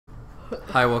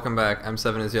Hi, welcome back. I'm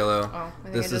SevenisYellow. Oh, I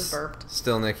think this I just is burped.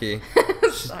 Still Nikki.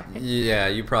 Sorry. Yeah,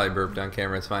 you probably burped on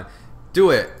camera. It's fine. Do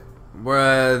it.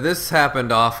 This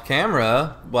happened off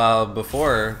camera while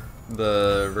before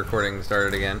the recording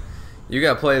started again. You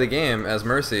got to play the game as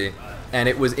Mercy, and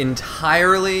it was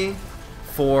entirely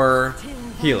for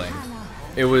healing.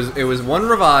 It was one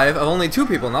revive of only 2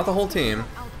 people, not the whole team,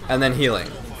 and then healing.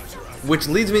 Which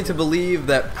leads me to believe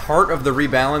that part of the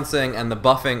rebalancing and the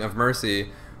buffing of Mercy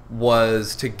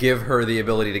was to give her the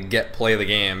ability to play the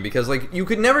game, because like you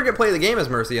could never get play the game as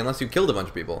Mercy unless you killed a bunch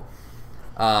of people.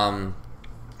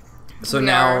 So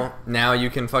now you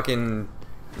can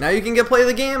get play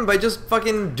the game by just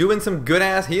fucking doing some good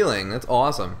ass healing. That's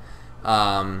awesome.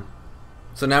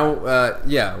 So now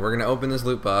yeah, we're gonna open this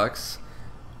loot box,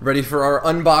 ready for our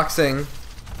unboxing,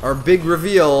 our big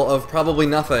reveal of probably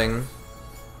nothing.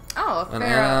 Oh, a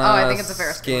fair. Oh, I think it's a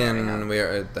fair skin.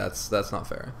 That's not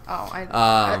fair. Oh,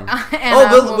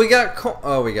 but we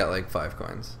got like 5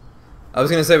 coins. I was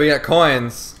gonna say we got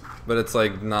coins, but it's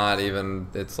like not even.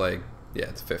 It's like, yeah,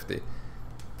 it's 50.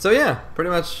 So yeah, pretty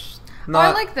much. Not, oh,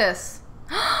 I like this.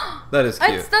 That is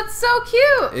cute. That's so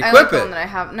cute. Equip I like it. the one that I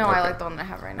have. No, Okay. I like the one that I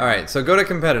have right now. All right, so go to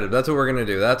competitive. That's what we're gonna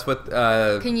do. That's what.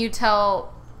 Can you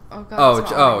tell? Oh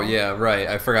God. Oh yeah, right.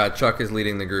 I forgot. Chuck is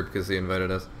leading the group because he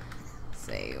invited us.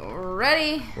 Say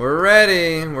ready. We're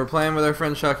ready. We're playing with our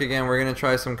friend Chuck again. We're gonna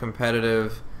try some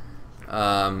competitive.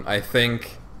 I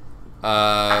think,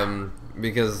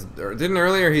 because didn't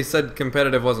earlier he said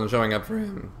competitive wasn't showing up for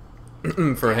him.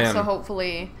 him. So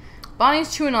hopefully,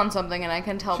 Bonnie's chewing on something, and I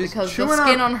can tell because the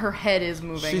skin on her head is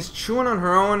moving. She's chewing on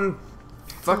her own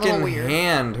fucking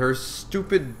hand. Her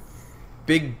stupid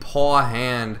big paw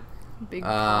hand. Big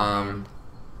paw hand.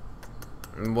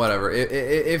 Whatever.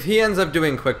 If he ends up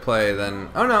doing quick play, then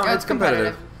it's competitive.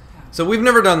 competitive. So we've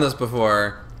never done this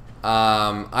before.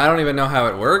 I don't even know how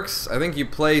it works. I think you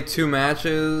play 2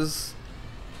 matches,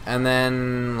 and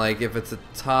then like if it's a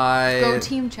tie. Go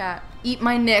team chat. Eat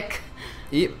my Nick.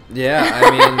 Yeah. I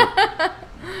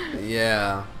mean.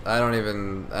 Yeah. I don't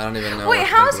even know. Wait,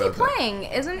 how is he playing?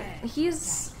 Isn't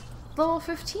he's level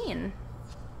 15?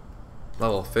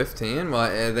 Level 15?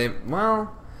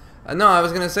 No, I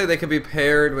was gonna say they could be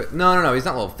paired with. No. He's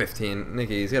not level 15,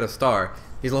 Nikki. He's got a star.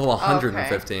 He's level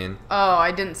 115. Okay. Oh,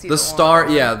 I didn't see the star.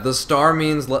 Yeah, the star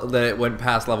means that it went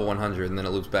past level 100, and then it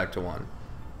loops back to 1.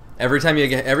 Every time you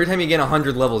gain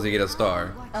 100 levels, you get a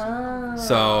star. Oh.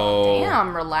 So.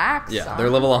 Damn, relax. Yeah,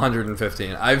 they're level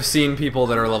 115. I've seen people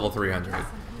that are level 300,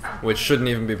 which shouldn't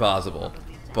even be possible.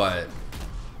 But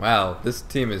wow, this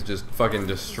team is just fucking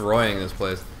destroying this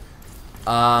place.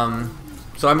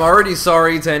 So I'm already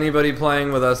sorry to anybody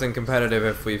playing with us in competitive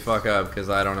if we fuck up, because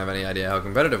I don't have any idea how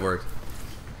competitive works.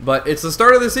 But it's the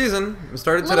start of the season. It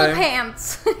started today. Little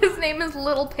Pants. His name is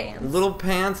Little Pants. Little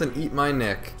Pants and Eat My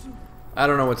Nick. I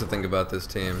don't know what to think about this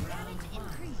team.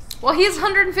 Well, he's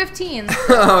 115. So.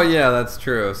 Oh yeah, that's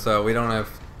true. So we don't have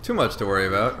too much to worry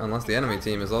about, unless the enemy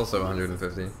team is also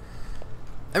 115.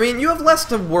 I mean, you have less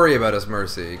to worry about as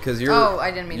Mercy, because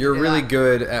you're really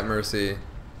good at Mercy.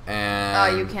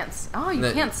 And you can't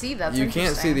see that. You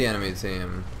can't see the enemy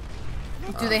team.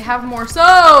 Do they have more?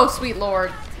 So sweet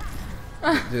lord.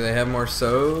 Do they have more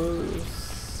so's?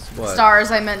 What?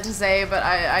 Stars, I meant to say, but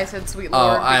I said sweet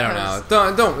lord. Oh, I don't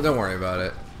know. Don't worry about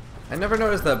it. I never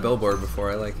noticed that billboard before.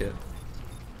 I like it.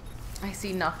 I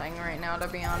see nothing right now, to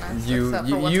be honest, except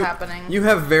for what's happening. You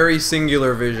have very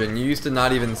singular vision. You used to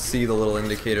not even see the little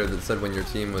indicator that said when your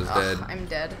team was dead. I'm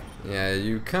dead. Yeah,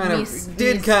 you kind of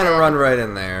did run right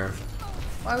in there.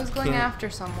 Well, I was going after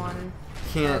someone.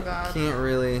 Can't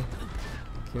really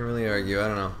argue. I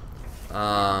don't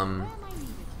know.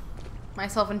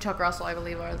 Myself and Chuck Russell, I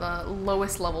believe, are the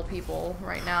lowest level people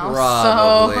right now.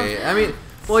 Probably. So, I mean,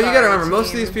 well, you gotta remember,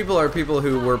 most of these people are people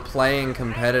who were playing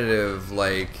competitive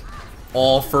like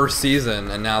all first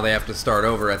season, and now they have to start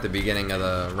over at the beginning of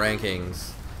the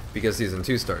rankings because season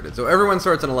 2 started. So everyone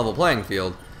starts in a level playing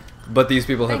field. But these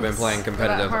people have been playing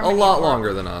competitive a lot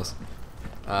longer than us.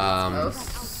 Oh,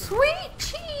 sweet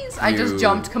cheese! I just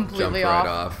jumped completely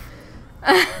off.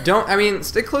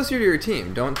 Stick closer to your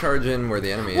team. Don't charge in where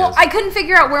the enemy is. Well, I couldn't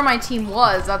figure out where my team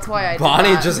was. That's why I did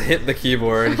Bonnie that. just hit the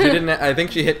keyboard. She didn't. I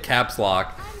think she hit caps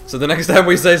lock. So the next time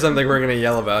we say something, we're gonna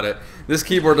yell about it. This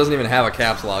keyboard doesn't even have a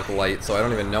caps lock light, so I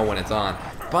don't even know when it's on.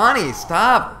 Bonnie,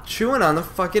 stop chewing on the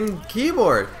fucking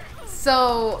keyboard.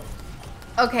 So.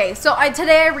 Okay, so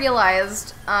today I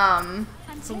realized,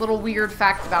 it's a little weird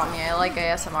fact about me. I like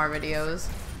ASMR videos,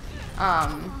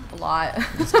 a lot.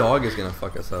 This dog is gonna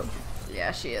fuck us up.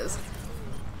 Yeah, she is.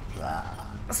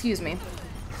 Excuse me.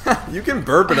 You can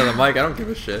burp it on the mic, I don't give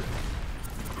a shit.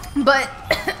 But,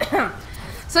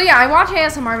 So yeah, I watch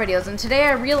ASMR videos, and today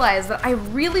I realized that I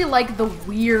really like the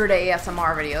weird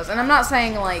ASMR videos. And I'm not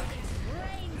saying, like,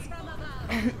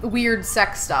 weird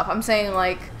sex stuff. I'm saying,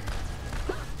 like,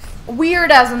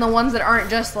 weird as in the ones that aren't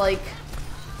just, like,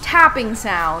 tapping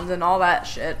sounds and all that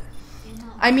shit.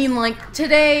 I mean, like,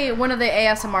 today, one of the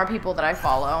ASMR people that I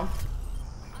follow,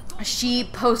 she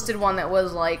posted one that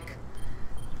was, like,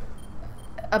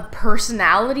 a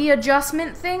personality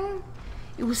adjustment thing.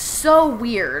 It was so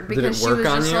weird because Did it work she was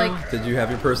on just you? like, Did you have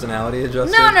your personality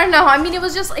adjusted? no. I mean, it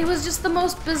was just the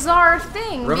most bizarre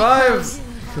thing. Revive!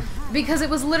 Because it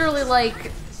was literally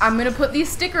like, I'm gonna put these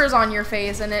stickers on your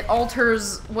face, and it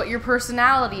alters what your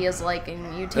personality is like,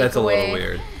 and you take That's away. a little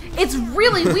weird. It's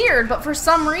really weird, but for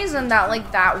some reason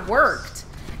that worked.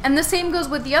 And the same goes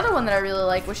with the other one that I really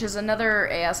like, which is another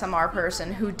ASMR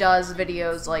person who does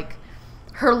videos like,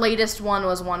 her latest one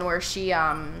was one where she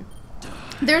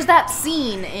there's that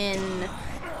scene in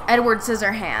Edward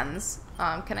Scissorhands.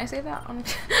 Can I say that?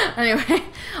 Anyway.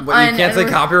 But you can't say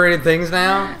copyrighted things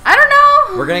now? I don't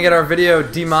know. We're gonna get our video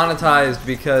demonetized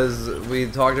because we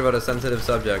talked about a sensitive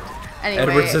subject. Anyway,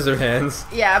 Edward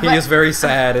Scissorhands. Yeah, he is very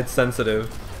sad. It's sensitive.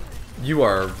 You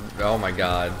are. Oh my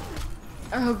god.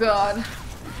 Oh god.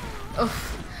 Oof.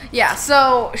 Yeah,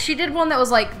 so she did one that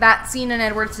was like that scene in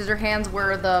Edward Scissorhands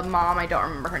where the mom, I don't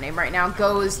remember her name right now,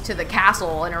 goes to the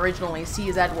castle and originally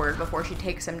sees Edward before she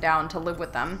takes him down to live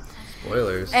with them.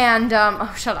 Spoilers. And,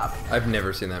 oh, shut up. I've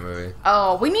never seen that movie.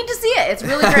 Oh, we need to see it. It's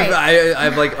really great.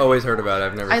 I've like always heard about it.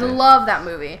 I've never seen it. I love that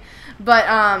movie. But,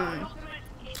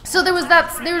 so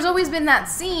there's always been that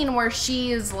scene where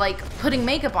she's like putting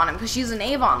makeup on him because she's an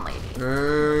Avon lady.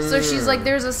 So she's like,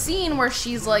 there's a scene where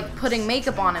she's like putting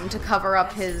makeup on him to cover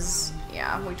up his,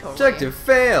 yeah, we totally. Objective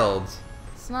failed.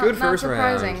 It's not, Good not first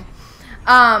surprising.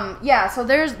 round. Yeah, so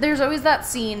there's always that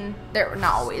scene, there,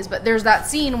 not always, but there's that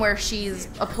scene where she's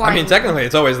applying. I mean, technically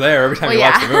it's always there every time well, you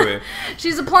yeah. watch the movie.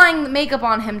 She's applying the makeup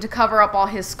on him to cover up all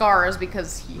his scars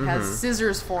because he has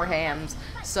scissors for hands.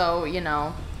 So, you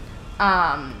know,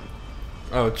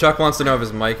 Oh, Chuck wants to know if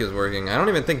his mic is working. I don't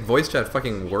even think voice chat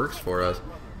fucking works for us.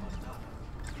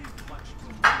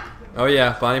 Oh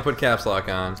yeah, Bonnie put caps lock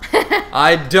on.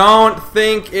 I don't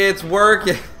think it's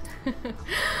working. So,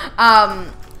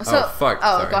 fuck,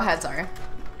 oh, sorry. go ahead, sorry.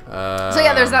 So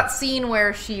yeah, there's that scene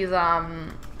where she's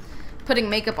putting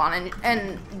makeup on,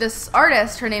 and this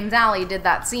artist, her name's Allie, did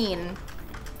that scene,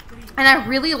 and I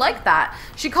really like that.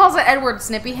 She calls it Edward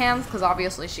Snippy Hands because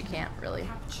obviously she can't really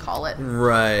call it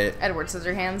Right. Edward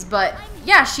Scissorhands, but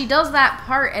yeah, she does that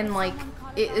part, and like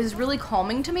it is really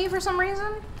calming to me for some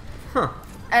reason. Huh.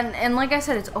 And like I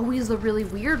said, it's always the really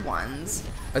weird ones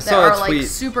that saw a are tweet. like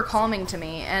super calming to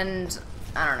me, and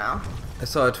I don't know. I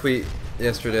saw a tweet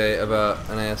yesterday about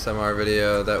an ASMR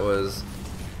video that was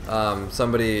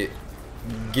somebody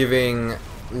giving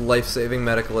life-saving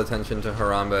medical attention to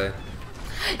Harambe.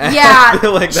 And Yeah, I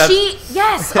feel like that's,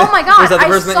 yes. Oh my god, is that the I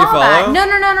person saw that you follow?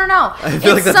 No. I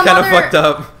feel like It's that's some kind of other- fucked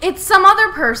up. It's some other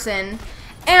person,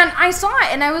 and I saw it,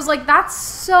 and I was like, "That's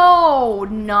so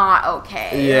not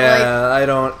okay." Yeah, I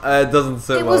don't. It doesn't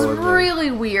sit It well was with me. really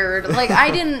weird. Like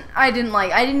I didn't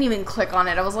even click on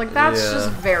it. I was like, "That's Yeah. just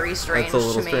very strange That's a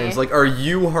little to me." strange. Like, are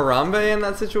you Harambe in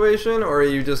that situation, or are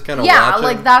you just kind of Yeah, watching?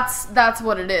 like that's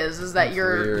what it is. Is that That's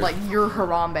you're weird. like you're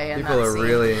Harambe in People that are scene.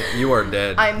 really. You are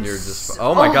dead. I'm You're just. s-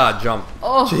 Oh my oh. god! Jump!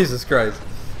 Oh. Jesus Christ!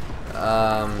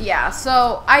 Yeah,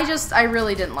 so I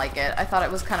really didn't like it. I thought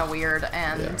it was kind of weird,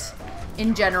 and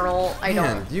in general, I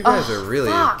Man, don't. you guys Ugh, are really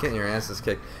fuck. getting your asses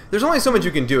kicked. There's only so much you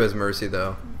can do as Mercy,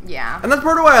 though. Yeah. And that's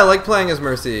part of why I like playing as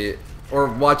Mercy, or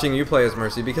watching you play as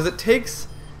Mercy, because it takes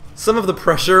some of the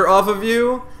pressure off of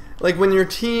you. Like, when your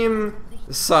team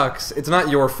sucks, it's not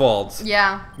your fault.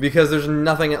 Yeah. Because there's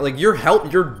nothing, like, you're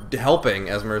helping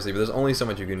as Mercy, but there's only so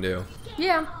much you can do.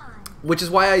 Yeah. Which is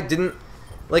why I didn't,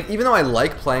 like, even though I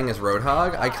like playing as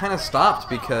Roadhog, I kind of stopped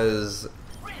because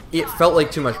it felt like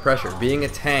too much pressure. Being a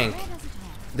tank,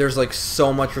 there's like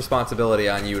so much responsibility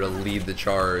on you to lead the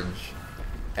charge,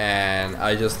 and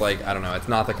I just like, I don't know, it's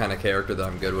not the kind of character that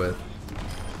I'm good with.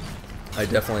 I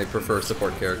definitely prefer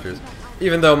support characters,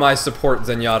 even though my support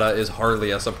Zenyatta is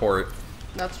hardly a support.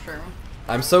 That's true.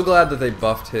 I'm so glad that they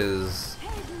buffed his,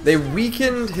 they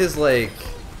weakened his like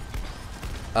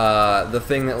the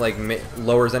thing that like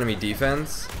lowers enemy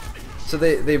defense, so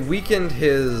they weakened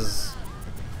his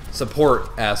support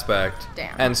aspect.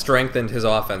 Damn. And strengthened his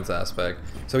offense aspect.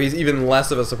 So he's even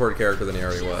less of a support character than he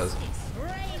already was.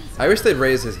 I wish they'd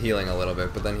raise his healing a little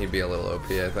bit, but then he'd be a little OP,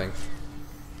 I think.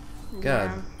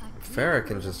 God, Farrah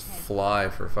can just fly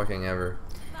for fucking ever.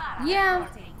 Yeah.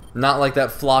 Not like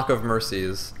that flock of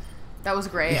Mercies. That was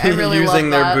great. I really loved Using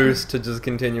their that. boost to just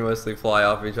continuously fly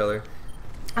off each other.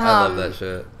 I love that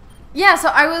shit. Yeah, so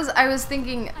I was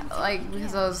thinking, like,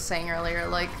 because I was saying earlier,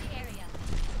 like,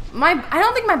 I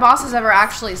don't think my boss has ever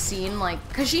actually seen, like,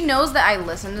 because she knows that I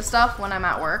listen to stuff when I'm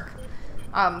at work,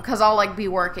 because I'll, like, be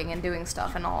working and doing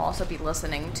stuff, and I'll also be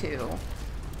listening to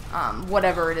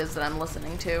whatever it is that I'm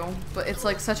listening to, but it's,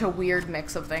 like, such a weird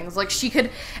mix of things. Like, she could,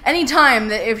 anytime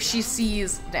that if she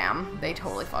sees, damn, they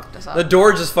totally fucked us up. The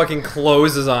door just fucking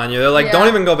closes on you. They're like, don't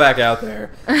even go back out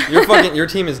there. Your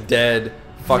team is dead.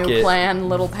 Fuck New it. plan,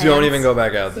 little pants. Don't even go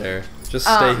back out there. Just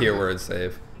stay here where it's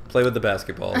safe. Play with the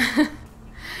basketball.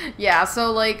 Yeah,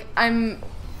 so like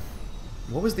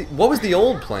What was the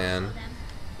old plan?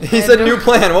 He said new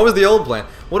plan. What was the old plan?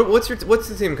 What's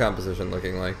the team composition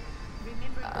looking like?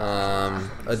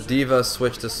 A diva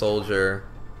switch to soldier.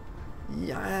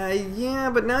 Yeah,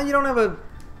 but now you don't have a.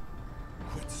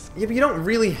 Yeah, but you don't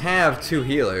really have two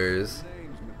healers.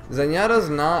 Zenyatta's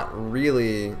not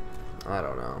really. I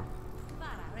don't know.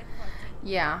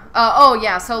 Yeah. Oh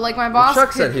yeah. So like my boss.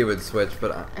 Chuck said he would switch,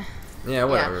 but yeah,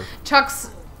 whatever. Yeah.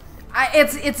 Chuck's.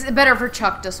 It's better for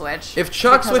Chuck to switch. If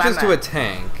Chuck switches to a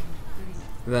tank,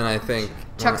 then I think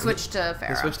Chuck switched to Pharah.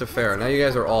 He switched to Pharah. Now you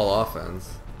guys are all offense,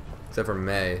 except for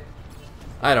May.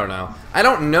 I don't know. I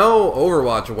don't know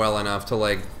Overwatch well enough to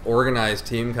like organize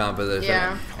team composition.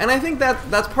 Yeah. And I think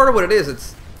that's part of what it is.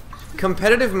 It's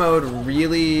competitive mode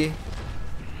really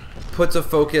puts a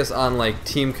focus on like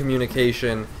team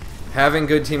communication, having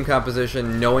good team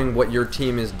composition, knowing what your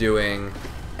team is doing,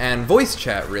 and voice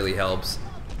chat really helps.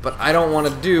 But I don't want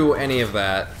to do any of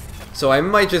that, so I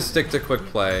might just stick to quick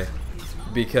play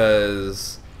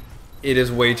because it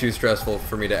is way too stressful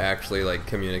for me to actually like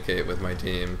communicate with my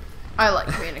team. I like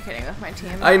communicating with my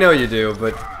team. I know you do,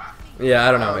 but yeah,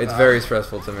 I don't know. It's God. very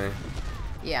stressful to me.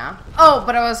 Yeah. Oh,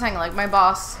 but I was saying like my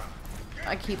boss.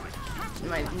 I keep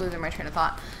losing my train of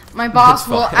thought. My boss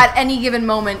will at any given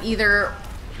moment either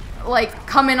like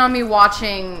come in on me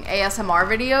watching ASMR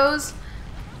videos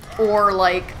or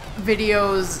like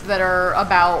videos that are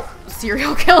about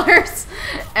serial killers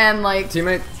and like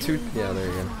teammate toot. Yeah, there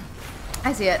you go.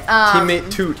 I see it.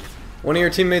 Teammate toot. One of your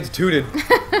teammates tooted.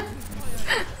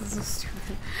 This is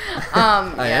stupid.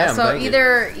 I am. So thank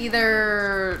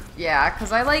either yeah,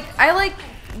 because I like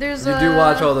there's you do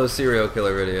watch all those serial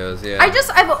killer videos, yeah.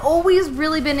 I've always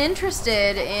really been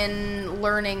interested in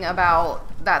learning about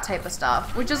that type of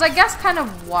stuff, which is I guess kind of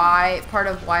part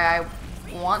of why I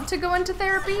want to go into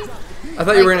therapy. I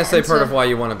thought you were gonna say part of why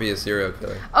you want to be a serial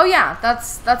killer. Oh yeah,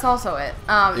 that's also it.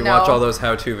 You watch all those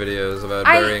how-to videos about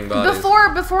burying bodies.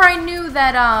 Before I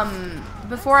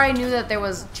knew that there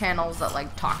was channels that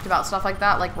like talked about stuff like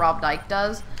that, like Rob Dyke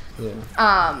does.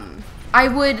 Yeah.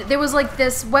 There was like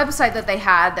this website that they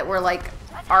had that were like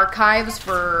archives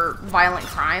for violent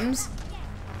crimes.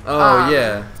 Oh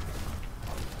yeah.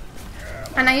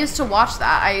 And I used to watch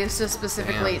that. I used to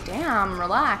specifically,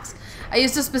 relax. I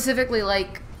used to specifically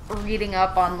like reading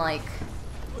up on like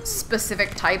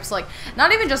specific types, like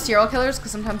not even just serial killers,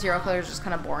 because sometimes serial killers are just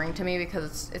kind of boring to me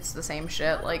because it's the same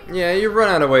shit. Like yeah, you run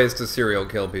out of ways to serial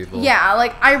kill people. Yeah,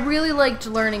 like I really liked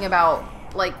learning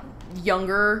about like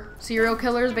younger serial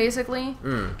killers, basically.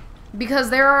 Because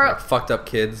there are like fucked up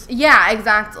kids. Yeah,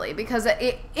 exactly. Because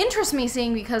it interests me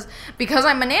seeing because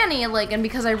I'm a nanny, like, and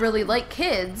because I really like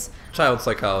kids. Child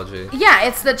psychology. Yeah,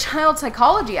 it's the child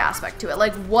psychology aspect to it.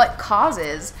 Like, what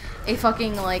causes a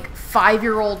fucking like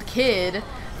 5-year-old kid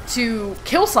to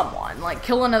kill someone, like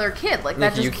kill another kid? Like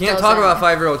that Nikki, just you can't talk about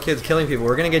 5-year-old kids killing people.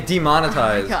 We're gonna get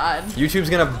demonetized. Oh my God. YouTube's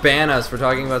gonna ban us for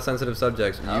talking about sensitive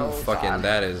subjects. God.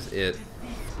 That is it.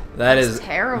 That's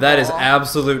terrible. That is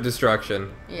absolute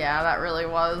destruction. Yeah, that really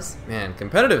was. Man,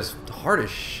 competitive's hard as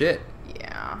shit.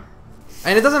 Yeah.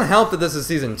 And it doesn't help that this is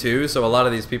season 2, so a lot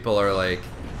of these people are like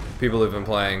people who've been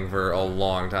playing for a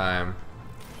long time.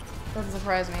 Doesn't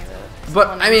surprise me that. But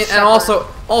I mean, and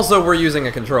also we're using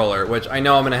a controller, which I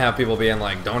know I'm gonna have people being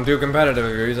like, "Don't do competitive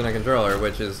if you're using a controller,"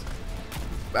 which is,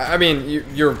 I mean,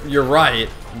 you're right,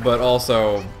 but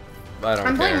also.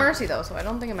 I'm playing Mercy though, so I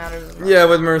don't think it matters as much. Yeah,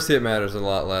 with Mercy it matters a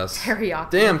lot less.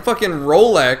 Teriyaki. Damn, fucking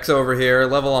Rolex over here,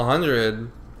 level 100.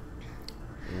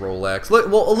 Rolex.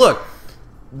 Look.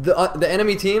 The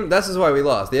enemy team. This is why we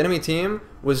lost. The enemy team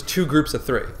was 2 groups of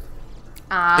 3. It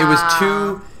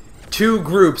was two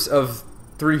groups of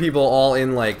 3 people all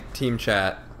in like team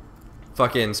chat,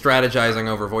 fucking strategizing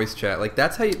over voice chat. Like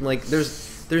that's how you like.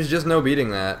 There's just no beating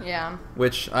that. Yeah.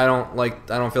 Which I don't like.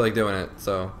 I don't feel like doing it.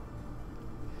 So.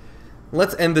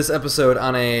 Let's end this episode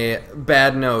on a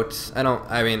bad note. I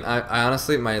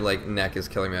honestly, my like neck is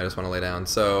killing me. I just want to lay down.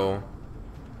 So,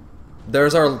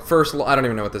 there's our first. I don't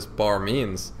even know what this bar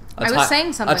means. I was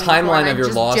saying something. A timeline before, of your I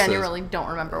just losses. genuinely don't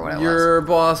remember what it was. Your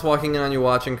boss walking in on you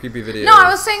watching creepy videos. No, I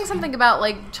was saying something about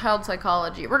like child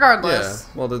psychology. Regardless.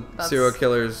 Yeah. Well, the serial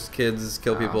killers, kids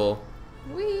kill people.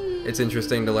 Whee. It's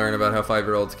interesting to learn about how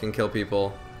 5-year-olds can kill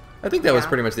people. I think that was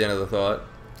pretty much the end of the thought.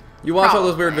 You watch all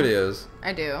those weird videos.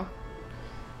 I do.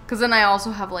 Because then I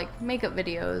also have, like, makeup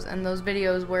videos, and those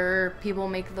videos where people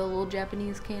make the little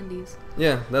Japanese candies.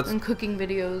 Yeah, that's... And cooking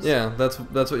videos. Yeah, that's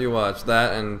what you watch.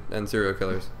 That and serial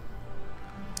killers.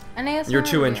 And ASMR Your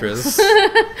two videos. interests.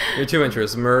 Your two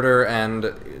interests. Murder and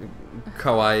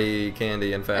kawaii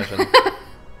candy and fashion.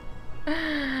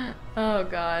 Oh,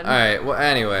 God. Alright, well,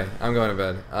 anyway, I'm going to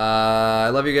bed. I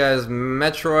love you guys.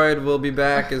 Metroid will be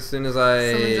back as soon as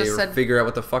I figure out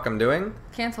what the fuck I'm doing.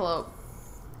 Cantaloupe.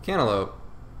 Cantaloupe.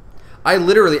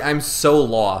 I'm so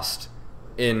lost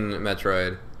in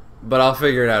Metroid, but I'll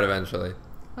figure it out eventually.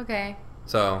 Okay.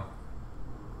 So.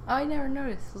 Oh, I never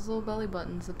noticed. Those little belly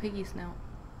buttons, the piggy snout.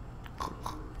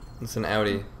 It's an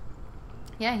outie.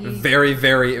 Yeah, he... Very,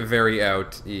 very, very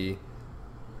out-y.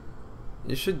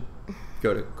 You should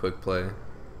go to Quick Play.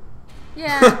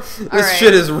 Yeah. This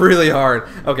shit is really hard.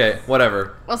 Okay,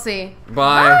 whatever. We'll see. Bye.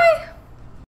 Bye.